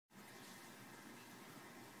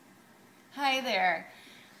Hi there.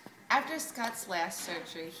 After Scott's last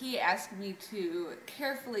surgery, he asked me to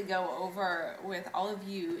carefully go over with all of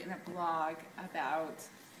you in a blog about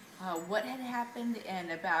what had happened and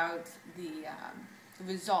about the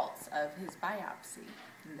results of his biopsy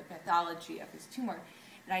and the pathology of his tumor.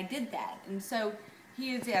 And I did that. And so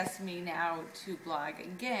he has asked me now to blog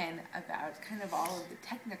again about kind of all of the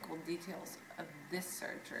technical details of this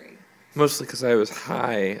surgery. Mostly because I was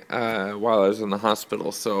high while I was in the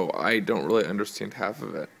hospital, so I don't really understand half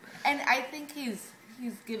of it. And I think he's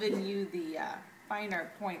given you the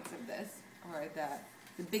finer points of this, or the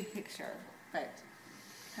big picture. But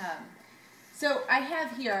so I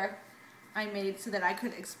have here, I made so that I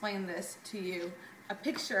could explain this to you, a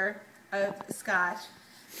picture of Scott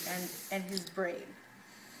and his brain.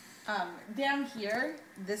 Down here,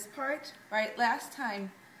 this part, right, last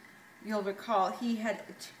time, you'll recall, he had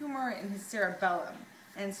a tumor in his cerebellum.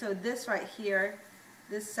 And so this right here,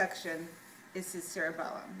 this section is his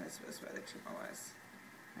cerebellum. This was where the tumor was,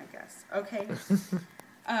 I guess. Okay?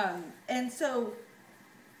 And so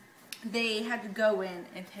they had to go in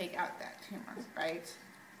and take out that tumor, right?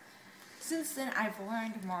 Since then, I've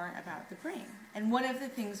learned more about the brain. And one of the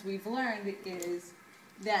things we've learned is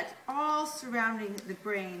that all surrounding the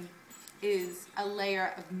brain is a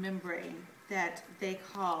layer of membrane that they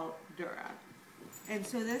call dura. And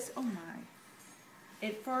so this, oh my,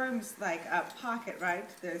 it forms like a pocket, right?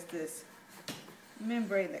 There's this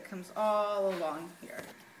membrane that comes all along here.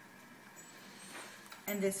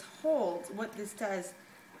 And this holds, what this does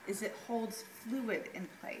is it holds fluid in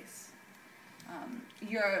place.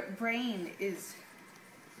 Your brain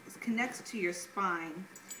connects to your spine,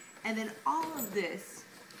 and then all of this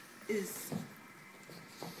is...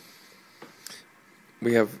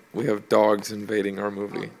 We have dogs invading our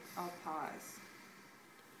movie. I'll pause.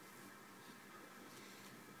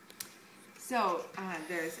 So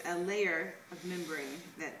there's a layer of membrane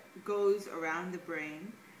that goes around the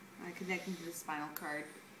brain, connecting to the spinal cord,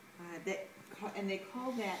 and they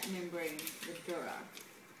call that membrane the dura.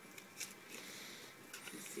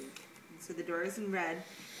 Let's see. And so the dura is in red,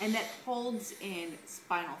 and that holds in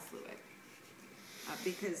spinal fluid,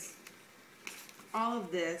 because all of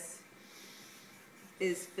this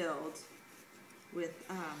is filled with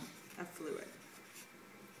a fluid.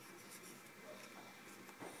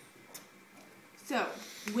 So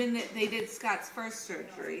when they did Scott's first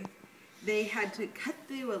surgery, they had to cut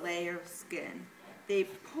through a layer of skin. They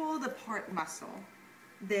pulled apart muscle.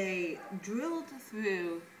 They drilled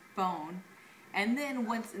through bone. And then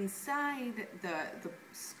once inside the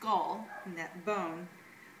skull, and that bone,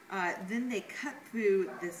 then they cut through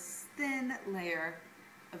this thin layer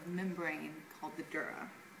of membrane called the dura,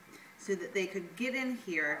 so that they could get in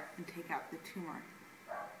here and take out the tumor.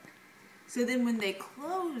 So then when they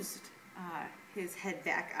closed his head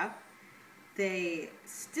back up, they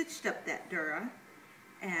stitched up that dura,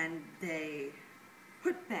 and they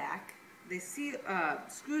put back, they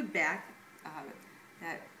screwed back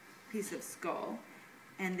that piece of skull,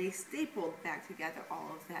 and they stapled back together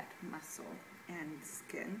all of that muscle and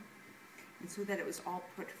skin, and so that it was all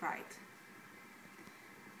put right.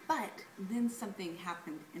 But then something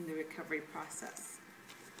happened in the recovery process.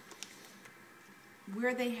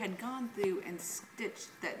 Where they had gone through and stitched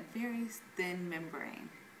that very thin membrane,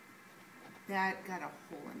 that got a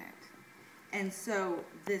hole in it. And so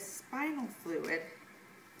this spinal fluid,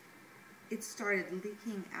 it started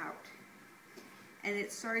leaking out. And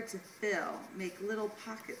it started to make little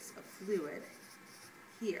pockets of fluid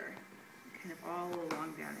here, kind of all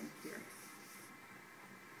along down in here.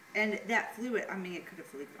 And that fluid, I mean, it could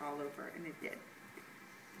have leaked all over, and it did.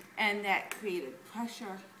 And that created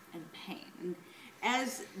pressure and pain. And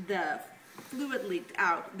as the fluid leaked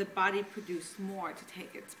out, the body produced more to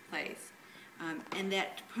take its place. And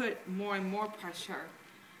that put more and more pressure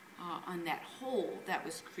on that hole that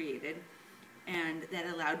was created, and that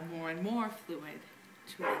allowed more and more fluid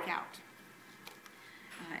to leak out.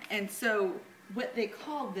 And so what they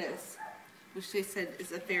called this, which they said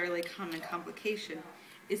is a fairly common complication,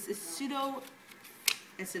 is a pseudo,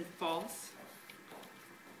 as in false,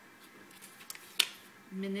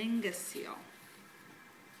 meningocele.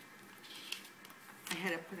 I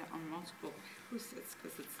had to put it on multiple post-its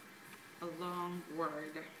because it's a long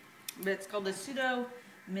word. But it's called a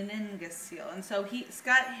pseudomeningocele. And so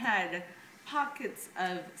Scott had pockets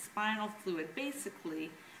of spinal fluid basically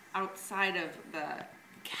outside of the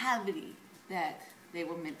cavity that they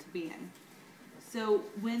were meant to be in. So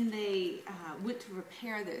when they went to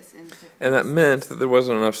repair this, and that meant that there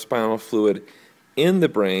wasn't enough spinal fluid in the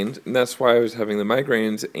brain, and that's why I was having the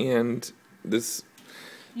migraines, and this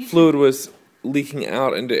fluid was leaking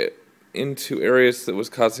out into into areas that was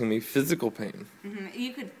causing me physical pain.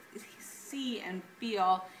 You could see and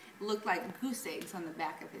feel, it looked like goose eggs on the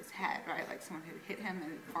back of his head, right? Like someone had hit him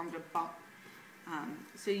and it formed a bump.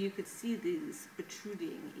 So you could see these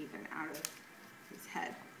protruding even out of his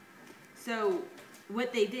head. So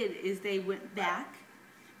what they did is they went back,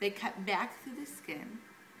 they cut back through the skin,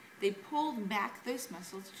 they pulled back those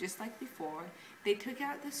muscles just like before, they took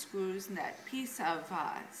out the screws and that piece of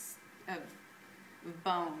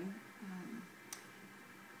bone,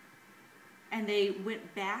 and they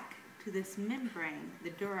went back to this membrane, the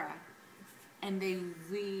dura, and they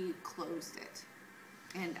reclosed it.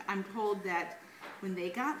 And I'm told that when they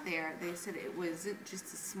got there, they said it wasn't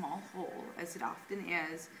just a small hole, as it often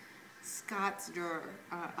is. Scott's dura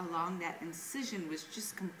along that incision was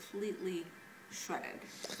just completely shredded.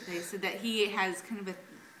 They said that he has kind of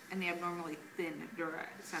an abnormally thin dura,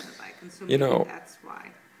 it sounded like, and so maybe that's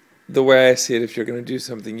why. The way I see it, if you're going to do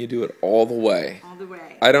something, you do it all the way. All the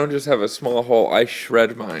way. I don't just have a small hole, I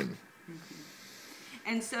shred mine.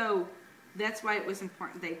 And so that's why it was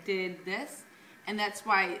important they did this, and that's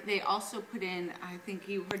why they also put in, I think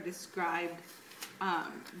you heard described,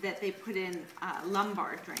 that they put in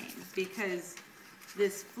lumbar drain, because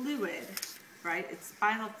this fluid, right, it's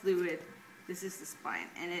spinal fluid, this is the spine,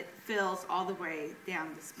 and it fills all the way down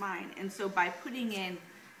the spine. And so by putting in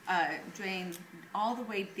a drain all the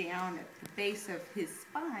way down at the base of his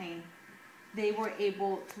spine, they were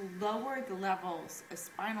able to lower the levels of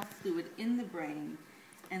spinal fluid in the brain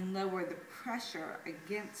and lower the pressure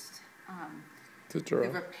against the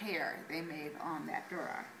repair they made on that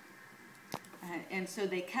dura. And so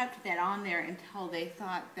they kept that on there until they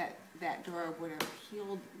thought that that dura would have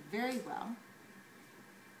healed very well.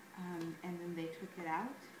 And then they took it out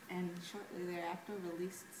and shortly thereafter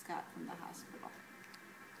released Scott from the hospital.